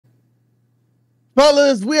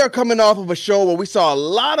Fellas, we are coming off of a show where we saw a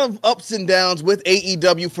lot of ups and downs with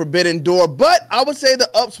AEW Forbidden Door, but I would say the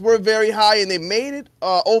ups were very high and they made it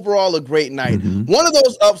overall a great night. Mm-hmm. One of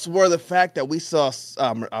those ups were the fact that we saw,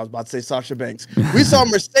 I was about to say Sasha Banks, we saw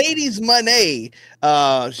Mercedes Moné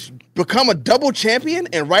become a double champion,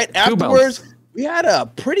 and right afterwards, we had a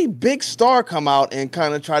pretty big star come out and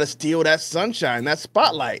kind of try to steal that sunshine, that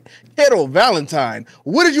spotlight. Kato Valentine,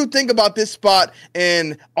 what did you think about this spot?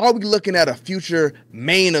 And are we looking at a future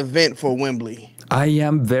main event for Wembley? I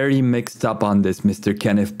am very mixed up on this, Mr.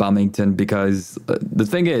 Kenneth Bumington, because the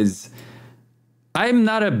thing is, I'm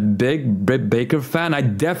not a big Britt Baker fan. I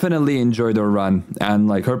definitely enjoyed her run, and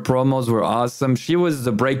like her promos were awesome. She was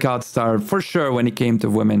the breakout star for sure when it came to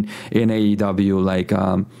women in AEW. Like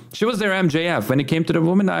she was their MJF when it came to the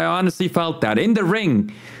women. I honestly felt that in the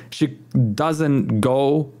ring, she doesn't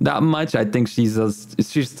go that much. I think she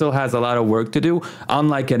still has a lot of work to do,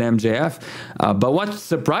 unlike an MJF. But what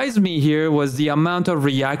surprised me here was the amount of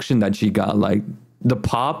reaction that she got. Like the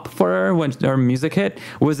pop for her when her music hit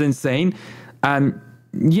was insane. And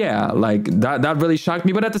yeah, like that really shocked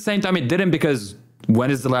me. But at the same time, it didn't, because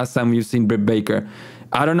when is the last time we've seen Britt Baker?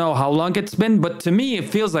 I don't know how long it's been, but to me, it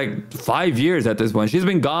feels like 5 years at this point. She's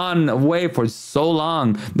been gone away for so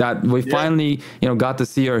long that we finally, got to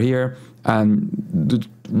see her here. And the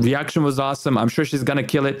reaction was awesome. I'm sure she's going to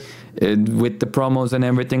kill it with the promos and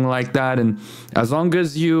everything like that. And as long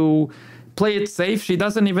as you play it safe, she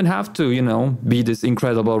doesn't even have to, be this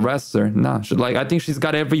incredible wrestler. No, I think she's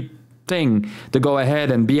got every to go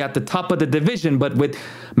ahead and be at the top of the division. But with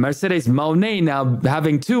Mercedes Moné now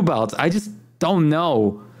having 2 belts, I just don't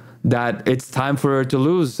know that it's time for her to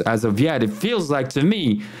lose as of yet. It feels like to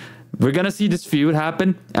me we're gonna see this feud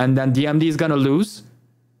happen, and then DMD is gonna lose,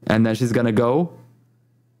 and then she's gonna go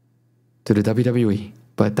to the WWE.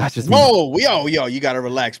 But that's just yo, you gotta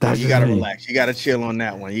relax, bro. You gotta relax. You gotta chill on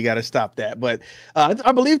that one. You gotta stop that. But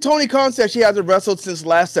I believe Tony Khan said she hasn't wrestled since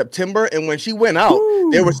last September, and when she went out,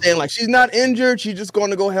 they were saying like she's not injured. She's just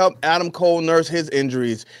going to go help Adam Cole nurse his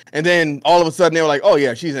injuries. And then all of a sudden they were like, "Oh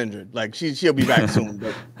yeah, she's injured. Like she'll be back soon."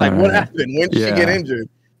 But like, what happened? When did she get injured?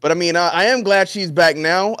 But I mean, I am glad she's back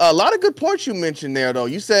now. A lot of good points you mentioned there, though.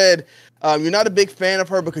 You said you're not a big fan of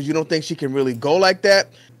her because you don't think she can really go like that.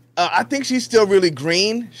 I think she's still really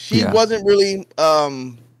green. She wasn't really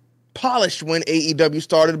polished when AEW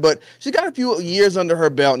started, but she's got a few years under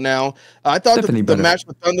her belt now. I thought the match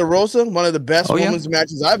with Thunder Rosa, one of the best women's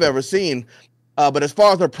matches I've ever seen. But as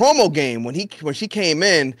far as her promo game, when she came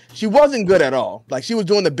in, she wasn't good at all. Like she was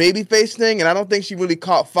doing the babyface thing, and I don't think she really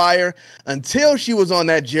caught fire until she was on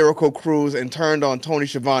that Jericho cruise and turned on Tony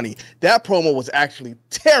Schiavone. That promo was actually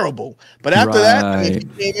terrible. But after that, I mean, she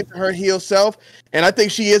came into her heel self, and I think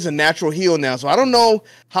she is a natural heel now. So I don't know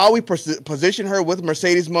how we position her with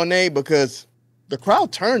Mercedes Moné, because the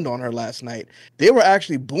crowd turned on her last night. They were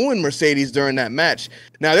actually booing Mercedes during that match.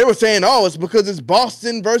 Now, they were saying, oh, it's because it's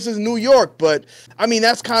Boston versus New York. But, I mean,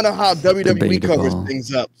 that's kind of how WWE covers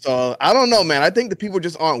things up. So, I don't know, man. I think the people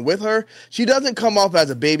just aren't with her. She doesn't come off as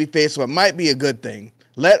a babyface, so it might be a good thing.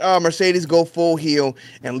 Let Mercedes go full heel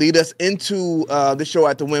and lead us into the show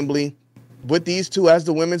at the Wembley with these two as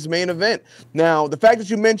the women's main event. Now, the fact that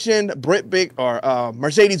you mentioned Britt Baker or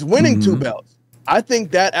Mercedes winning 2 belts, I think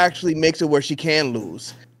that actually makes it where she can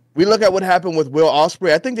lose. We look at what happened with Will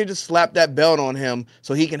Ospreay. I think they just slapped that belt on him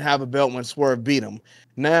so he can have a belt when Swerve beat him.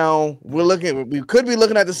 Now we could be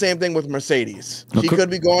looking at the same thing with Mercedes. She could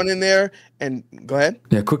be going in there and go ahead.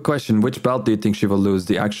 Yeah, quick question. Which belt do you think she will lose?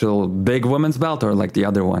 The actual big women's belt or like the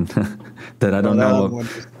other one that I don't know? One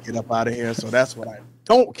just get up out of here. So that's what I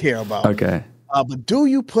don't care about. Okay. But do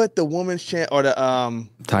you put the women's or the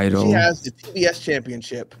title? She has the TBS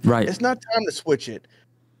championship. Right. It's not time to switch it.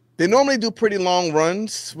 They normally do pretty long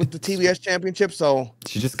runs with the TBS championship, so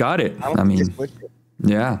she just got it. I mean,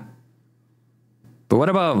 yeah. But what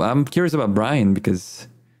about? I'm curious about Brian because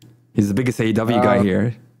he's the biggest AEW guy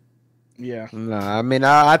here. Yeah. No, I mean,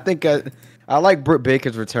 I think I like Britt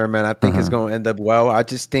Baker's return, man. I think it's going to end up well. I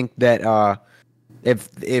just think that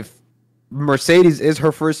if Mercedes is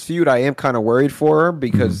her first feud, I am kind of worried for her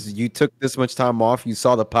because you took this much time off. You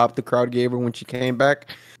saw the pop the crowd gave her when she came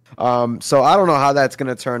back. So I don't know how that's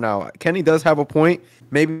going to turn out. Kenny does have a point.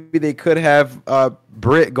 Maybe they could have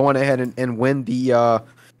Britt going ahead and win the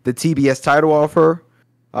TBS title off her.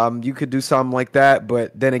 You could do something like that.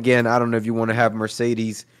 But then again, I don't know if you want to have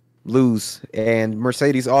Mercedes lose. And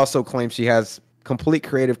Mercedes also claims she has complete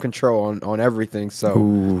creative control on everything. So,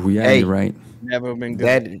 you're right. Never been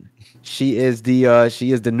good. She is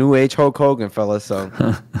the new age Hulk Hogan, fella. So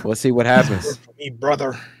we'll see what happens. Me,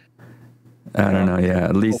 brother. I don't know. Yeah,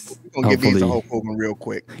 at least we're gonna give these to Hulk Hogan real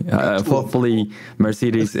quick. Hopefully,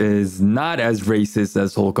 Mercedes is not as racist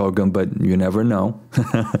as Hulk Hogan, but you never know.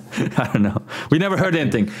 I don't know. We never heard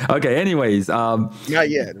anything. Okay. Anyways, not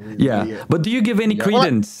yet. Yeah, Not yet. but do you give any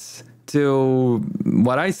credence to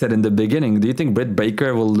what I said in the beginning? Do you think Britt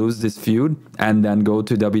Baker will lose this feud and then go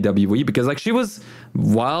to WWE? Because like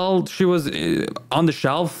while she was on the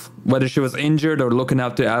shelf, whether she was injured or looking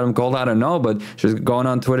up to Adam Cole, I don't know, but she was going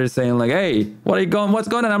on Twitter saying like, hey, what's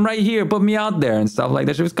going on? I'm right here, put me out there and stuff like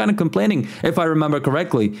that. She was kind of complaining, if I remember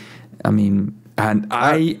correctly. I mean, and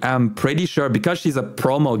I am pretty sure because she's a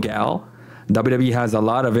promo gal, WWE has a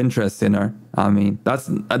lot of interest in her. I mean, that's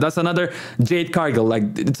another Jade Cargill. Like,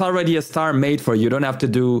 it's already a star made for you. You don't have to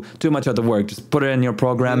do too much of the work. Just put it in your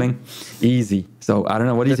programming. Easy. So, I don't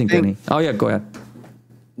know. What do you think, Danny? Oh, yeah, go ahead.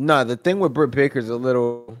 No, the thing with Britt Baker is a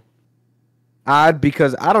little odd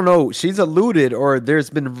because, I don't know, she's alluded or there's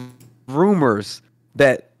been rumors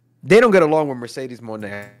that they don't get along with Mercedes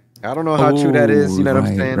Moné. I don't know how true that is, you know what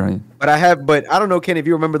I'm saying? Right. But I don't know, Ken, if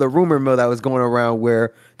you remember the rumor mill that was going around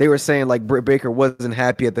where they were saying like Britt Baker wasn't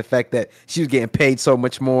happy at the fact that she was getting paid so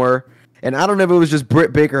much more. And I don't know if it was just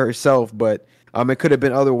Britt Baker herself, but it could have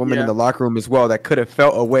been other women in the locker room as well that could have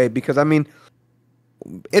felt a way because I mean,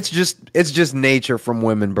 it's just nature from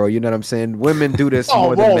women, bro. You know what I'm saying? Women do this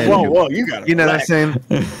more than men do. Whoa, you got it. You know what I'm saying?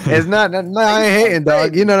 It's not. I ain't hating,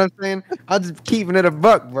 dog. You know what I'm saying? I'm just keeping it a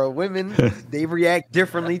buck, bro. Women, they react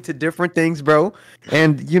differently to different things, bro.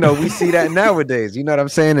 And you know we see that nowadays. You know what I'm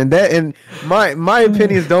saying? And my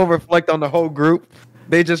opinions don't reflect on the whole group.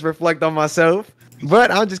 They just reflect on myself. But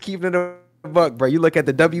I'm just keeping it a buck, bro. You look at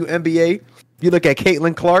the WNBA. You look at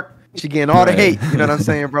Caitlin Clark. She getting all the hate. You know what I'm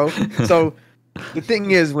saying, bro? So. The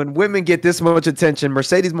thing is, when women get this much attention,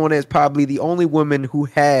 Mercedes Moné is probably the only woman who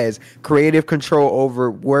has creative control over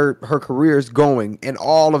where her career is going and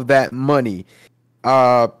all of that money.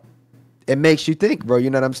 It makes you think, bro. You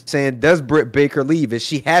know what I'm saying? Does Britt Baker leave? Is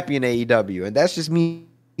she happy in AEW? And that's just me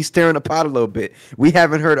stirring the pot a little bit. We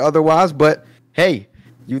haven't heard otherwise, but hey,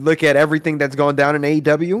 you look at everything that's gone down in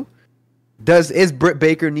AEW. Is Britt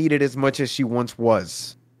Baker needed as much as she once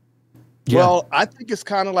was? Yeah. Well, I think it's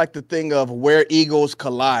kind of like the thing of where egos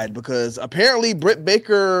collide because apparently Britt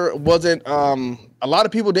Baker wasn't a lot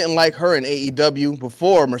of people didn't like her in AEW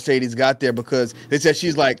before Mercedes got there because they said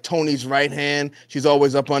she's like Tony's right hand. She's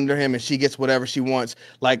always up under him and she gets whatever she wants.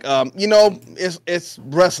 Like you know, it's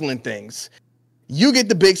wrestling things. You get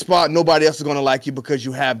the big spot, nobody else is going to like you because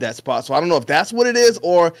you have that spot. So I don't know if that's what it is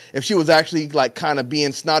or if she was actually like kind of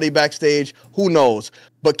being snotty backstage. Who knows?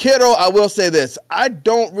 But Kiddo, I will say this. I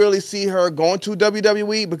don't really see her going to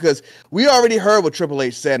WWE because we already heard what Triple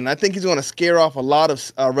H said. And I think he's going to scare off a lot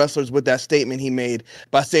of wrestlers with that statement he made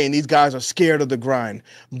by saying these guys are scared of the grind.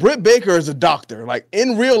 Britt Baker is a doctor. Like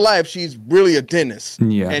in real life, she's really a dentist.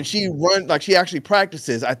 Yeah. And she actually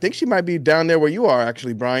practices. I think she might be down there where you are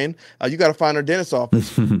actually, Brian. You got to find her dentist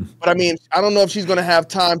office. But I mean, I don't know if she's going to have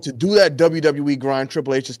time to do that WWE grind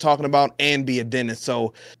Triple H is talking about and be a dentist.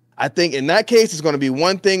 So I think in that case, it's going to be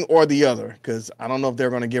one thing or the other because I don't know if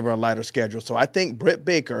they're going to give her a lighter schedule. So I think Britt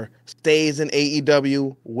Baker stays in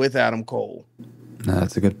AEW with Adam Cole.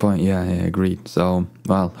 That's a good point. Yeah, I agree. So,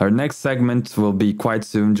 well, her next segment will be quite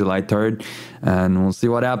soon, July 3rd, and we'll see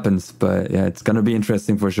what happens. But yeah, it's going to be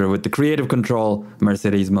interesting for sure with the creative control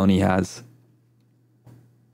Mercedes Moné has.